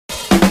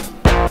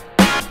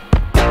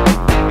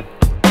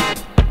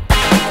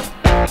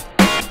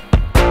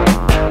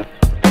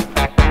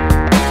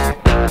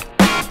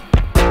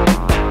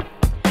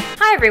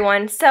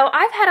everyone. So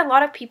I've had a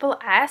lot of people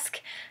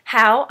ask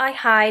how I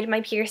hide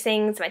my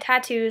piercings, my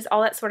tattoos,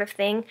 all that sort of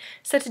thing.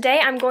 So today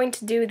I'm going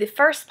to do the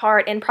first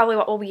part in probably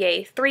what will be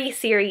a three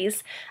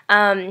series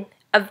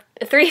of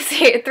three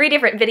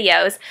different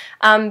videos,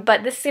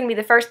 but this is going to be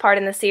the first part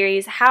in the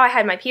series, how I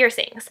hide my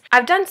piercings.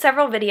 I've done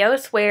several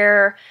videos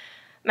where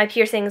my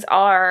piercings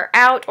are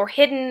out or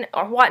hidden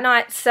or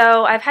whatnot,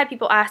 so I've had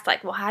people ask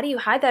like, well, how do you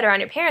hide that around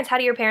your parents? How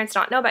do your parents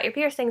not know about your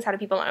piercings? How do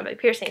people not know about your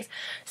piercings?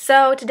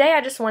 So today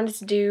I just wanted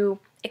to do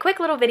a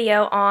quick little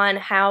video on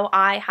how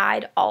I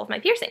hide all of my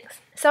piercings.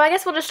 So I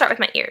guess we'll just start with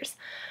my ears.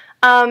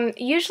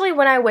 Usually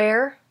when I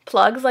wear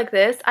plugs like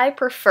this, I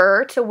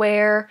prefer to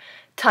wear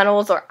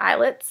tunnels or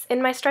eyelets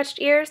in my stretched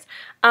ears,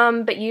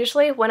 but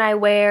usually when I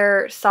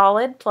wear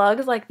solid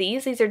plugs like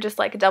these are just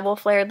like double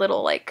flared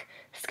little like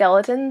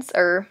skeletons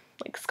or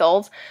like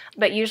skulls,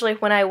 but usually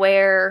when I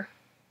wear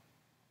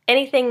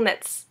anything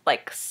that's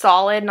like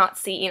solid, not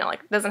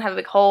like doesn't have a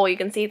big hole you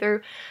can see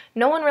through,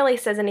 no one really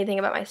says anything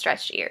about my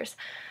stretched ears.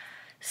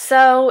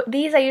 So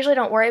these I usually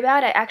don't worry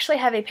about. I actually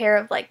have a pair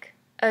of like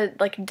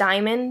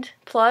diamond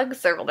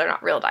plugs, or well, they're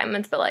not real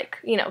diamonds, but like,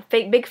 you know,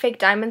 big fake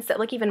diamonds that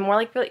look even more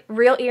like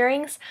real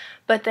earrings,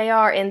 but they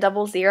are in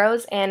double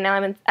zeros, and now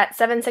I'm at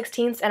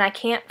 7/16 and I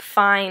can't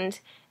find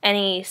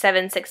any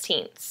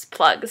 7/16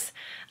 plugs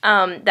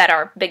that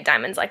are big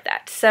diamonds like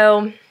that.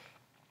 So,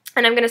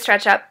 and I'm going to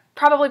stretch up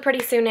probably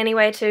pretty soon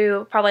anyway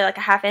to probably like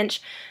a 1/2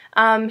 inch.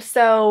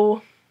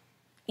 So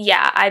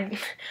yeah, I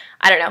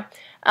don't know.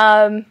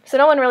 So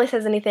no one really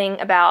says anything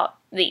about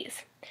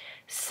these.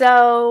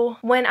 So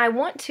when I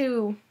want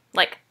to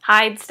like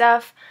hide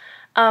stuff,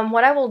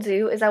 what I will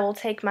do is I will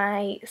take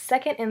my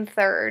second and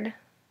third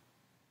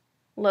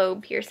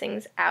lobe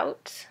piercings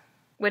out,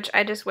 which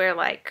I just wear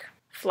like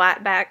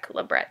flat back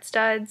labret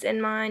studs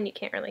in mine. You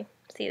can't really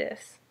see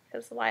this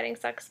because the lighting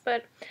sucks,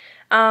 but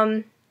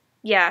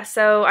yeah,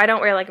 so I don't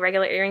wear like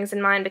regular earrings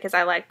in mine because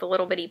I like the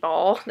little bitty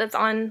ball that's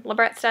on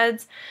labret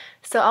studs.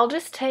 So I'll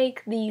just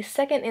take the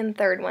second and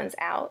third ones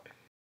out.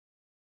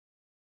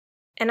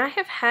 And I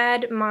have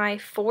had my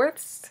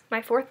fourth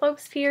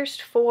lobes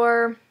pierced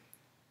for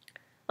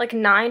like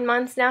 9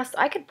 months now, so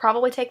I could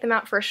probably take them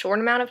out for a short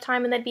amount of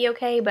time and that'd be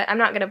okay, but I'm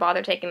not going to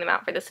bother taking them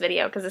out for this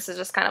video because this is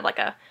just kind of like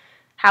a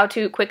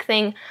how-to quick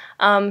thing.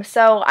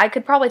 So I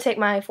could probably take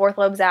my fourth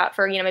lobes out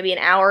for, you know, maybe an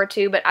hour or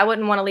two, but I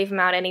wouldn't want to leave them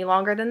out any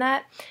longer than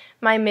that.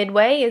 My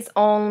midway is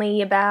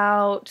only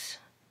about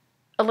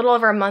a little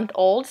over a month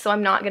old, so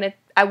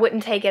I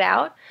wouldn't take it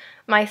out.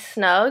 My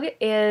snug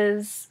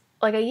is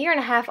like 1.5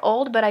 years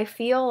old, but I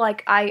feel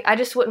like I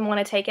just wouldn't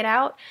want to take it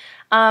out.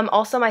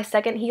 Also, my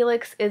second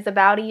helix is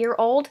about 1 year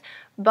old,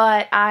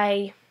 but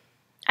I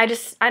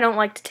don't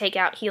like to take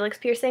out helix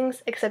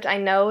piercings, except I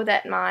know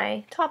that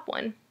my top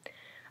one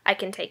I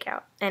can take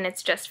out, and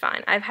it's just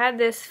fine. I've had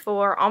this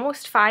for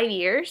almost 5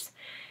 years,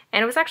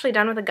 and it was actually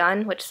done with a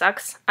gun, which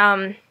sucks.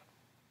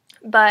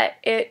 But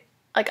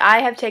I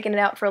have taken it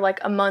out for like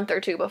a month or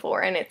two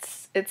before, and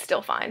it's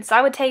still fine. So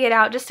I would take it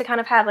out just to kind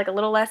of have like a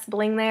little less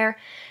bling there.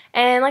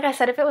 And like I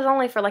said, if it was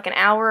only for like an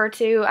hour or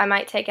two, I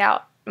might take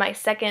out my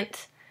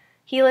second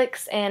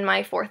helix and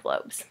my fourth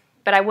lobes,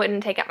 but I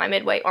wouldn't take out my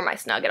midway or my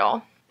snug at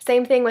all.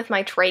 Same thing with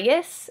my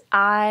tragus.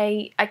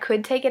 I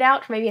could take it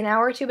out for maybe an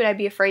hour or two, but I'd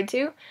be afraid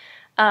to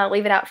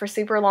leave it out for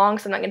super long,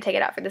 so I'm not going to take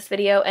it out for this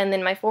video. And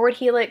then my forward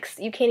helix,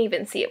 you can't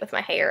even see it with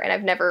my hair, and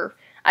I've never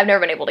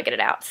been able to get it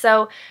out.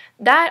 So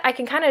that I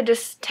can kind of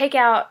just take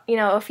out, you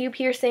know, a few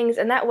piercings,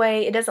 and that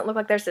way it doesn't look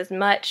like there's as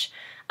much.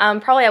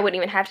 Probably I wouldn't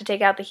even have to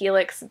take out the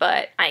helix,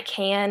 but I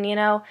can, you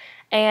know.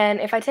 And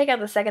if I take out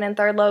the second and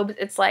third lobes,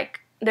 it's like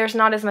there's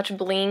not as much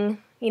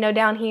bling, you know,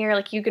 down here.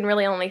 Like you can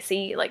really only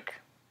see like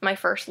my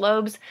first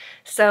lobes,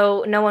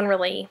 so no one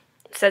really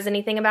says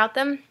anything about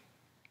them.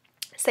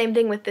 Same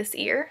thing with this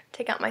ear.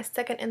 Take out my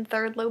second and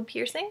third lobe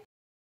piercing.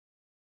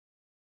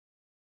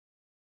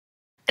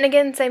 And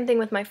again, same thing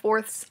with my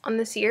fourths on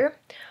this ear.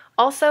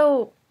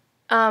 Also,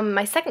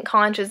 my second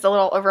conch is a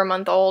little over a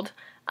month old,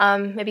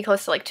 maybe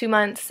close to like 2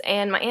 months,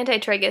 and my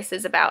anti-tragus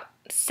is about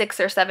 6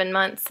 or 7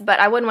 months, but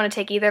I wouldn't want to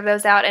take either of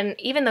those out, and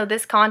even though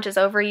this conch is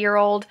over 1 year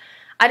old,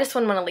 I just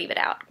wouldn't want to leave it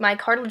out. My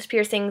cartilage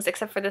piercings,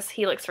 except for this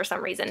helix for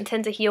some reason,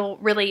 tend to heal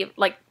really,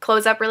 like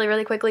close up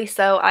really quickly,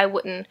 so I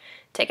wouldn't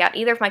take out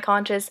either of my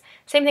conches.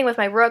 Same thing with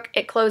my rook.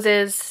 It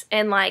closes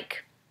in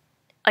like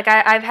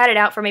I've had it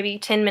out for maybe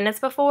 10 minutes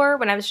before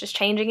when I was just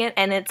changing it,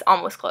 and it's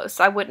almost closed,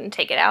 so I wouldn't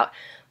take it out.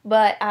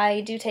 But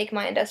I do take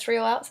my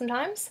industrial out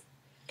sometimes.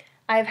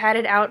 I've had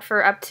it out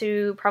for up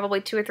to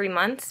probably 2 or 3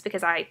 months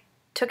because I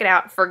took it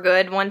out for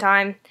good one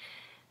time,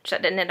 which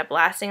that didn't end up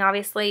lasting,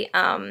 obviously.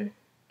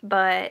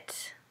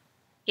 But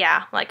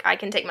yeah, like I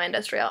can take my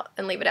industrial out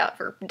and leave it out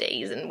for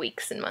days and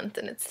weeks and months,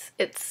 and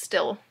it's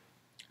still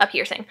a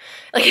piercing.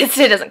 Like it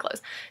doesn't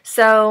close.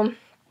 So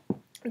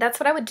that's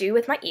what I would do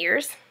with my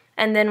ears.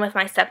 And then with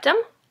my septum,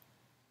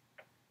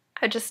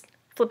 I just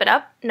flip it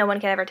up. No one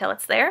can ever tell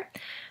it's there.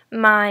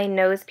 My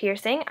nose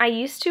piercing, I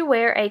used to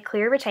wear a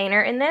clear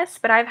retainer in this,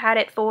 but I've had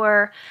it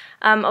for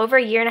over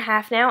 1.5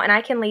 years now, and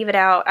I can leave it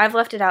out. I've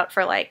left it out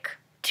for like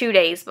 2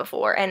 days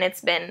before, and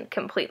it's been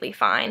completely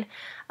fine.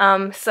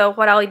 So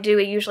what I'll do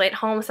usually at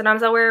home,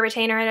 sometimes I'll wear a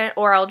retainer in it,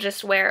 or I'll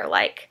just wear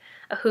like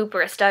a hoop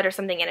or a stud or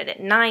something in it at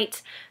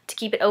night to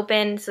keep it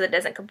open so that it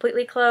doesn't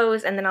completely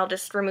close, and then I'll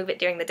just remove it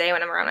during the day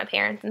when I'm around my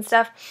parents and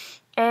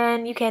stuff.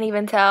 And you can't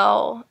even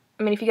tell.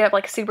 I mean, if you get up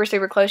like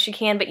super close you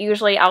can, but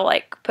usually I'll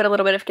like put a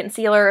little bit of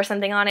concealer or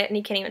something on it and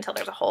you can't even tell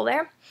there's a hole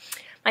there.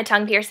 My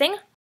tongue piercing,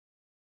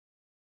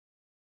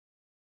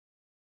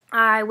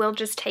 I will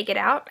just take it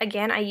out.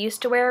 Again, I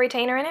used to wear a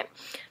retainer in it,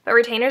 but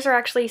retainers are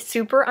actually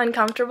super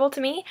uncomfortable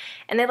to me,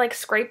 and they like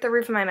scrape the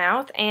roof of my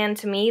mouth, and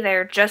to me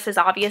they're just as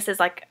obvious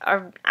as like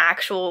an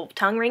actual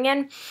tongue ring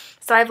in.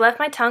 So I've left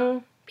my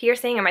tongue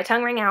piercing or my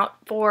tongue ring out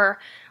for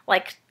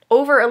like a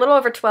little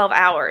over 12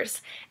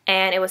 hours,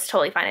 and it was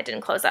totally fine. It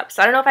didn't close up.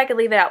 So I don't know if I could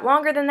leave it out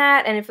longer than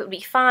that and if it would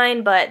be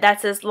fine, but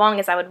that's as long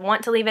as I would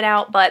want to leave it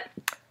out. But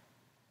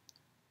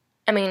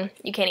I mean,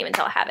 you can't even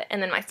tell I have it.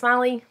 And then my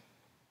smiley,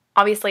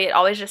 obviously it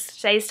always just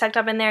stays tucked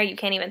up in there. You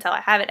can't even tell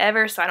I have it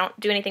ever, so I don't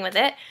do anything with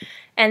it.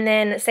 And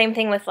then same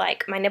thing with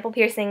like my nipple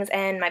piercings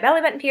and my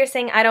belly button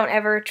piercing. I don't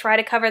ever try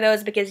to cover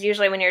those, because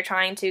usually when you're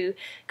trying to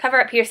cover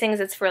up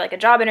piercings, it's for like a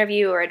job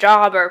interview or a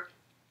job or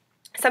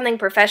something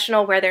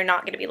professional where they're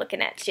not going to be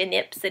looking at your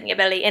nips and your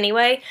belly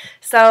anyway.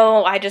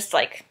 So I just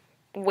like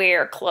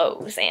wear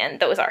clothes, and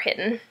those are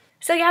hidden.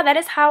 So yeah, that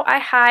is how I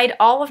hide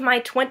all of my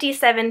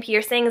 27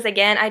 piercings.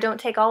 Again, I don't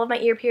take all of my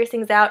ear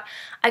piercings out.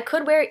 I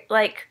could wear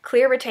like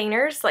clear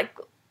retainers, like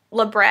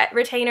labret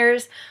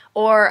retainers,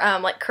 or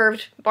like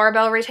curved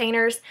barbell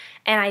retainers,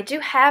 and I do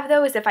have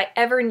those. If I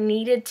ever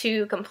needed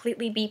to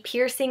completely be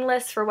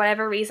piercingless for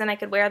whatever reason, I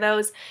could wear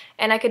those,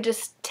 and I could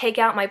just take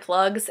out my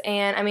plugs.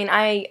 And I mean,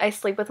 I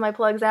sleep with my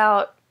plugs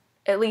out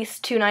at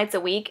least 2 nights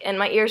a week, and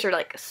my ears are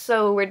like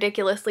so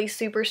ridiculously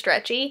super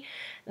stretchy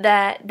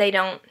that they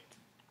don't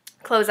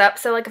close up.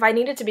 So like if I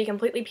needed to be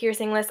completely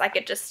piercingless, I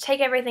could just take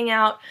everything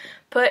out,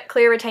 put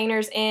clear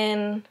retainers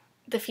in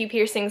the few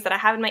piercings that I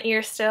have in my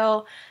ear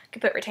still. I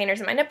could put retainers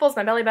in my nipples,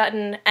 my belly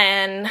button,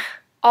 and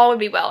all would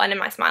be well, and in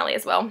my smiley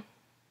as well.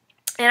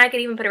 And I could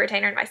even put a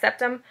retainer in my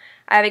septum.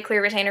 I have a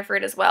clear retainer for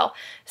it as well.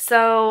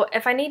 So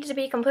if I needed to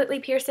be completely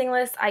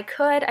piercingless, I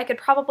could. I could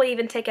probably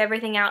even take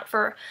everything out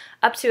for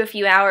up to a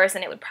few hours,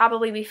 and it would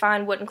probably be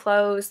fine, wouldn't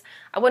close.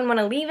 I wouldn't want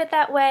to leave it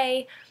that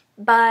way,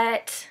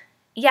 but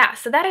yeah,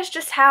 so that is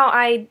just how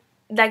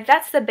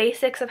that's the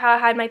basics of how I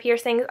hide my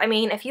piercings. I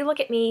mean, if you look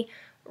at me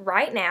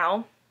right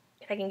now,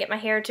 if I can get my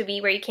hair to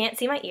be where you can't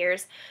see my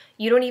ears,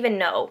 you don't even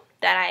know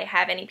that I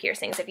have any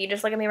piercings. If you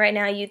just look at me right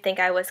now, you'd think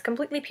I was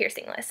completely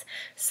piercingless.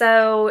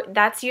 So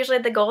that's usually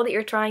the goal that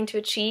you're trying to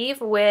achieve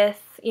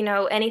with, you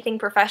know, anything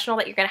professional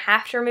that you're going to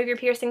have to remove your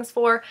piercings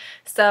for.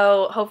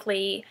 So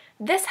hopefully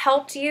this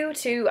helped you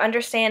to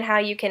understand how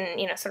you can,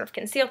 you know, sort of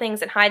conceal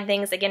things and hide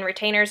things. Again,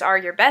 retainers are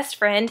your best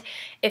friend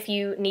if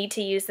you need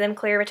to use them.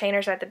 Clear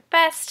retainers are the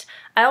best.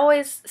 I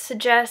always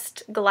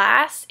suggest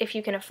glass if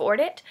you can afford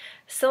it.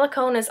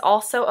 Silicone is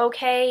also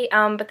okay,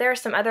 but there are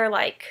some other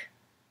like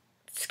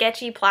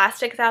sketchy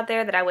plastics out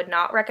there that I would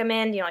not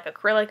recommend, you know, like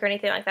acrylic or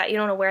anything like that. You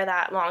don't want to wear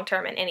that long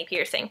term in any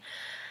piercing.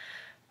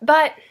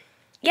 But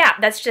yeah,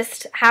 that's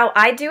just how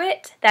I do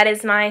it. That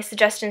is my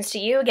suggestions to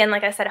you. Again,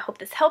 like I said, I hope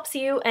this helps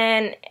you,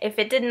 and if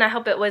it didn't, I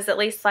hope it was at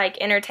least like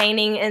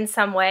entertaining in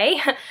some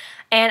way.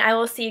 And I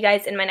will see you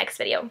guys in my next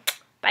video.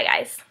 Bye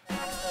guys.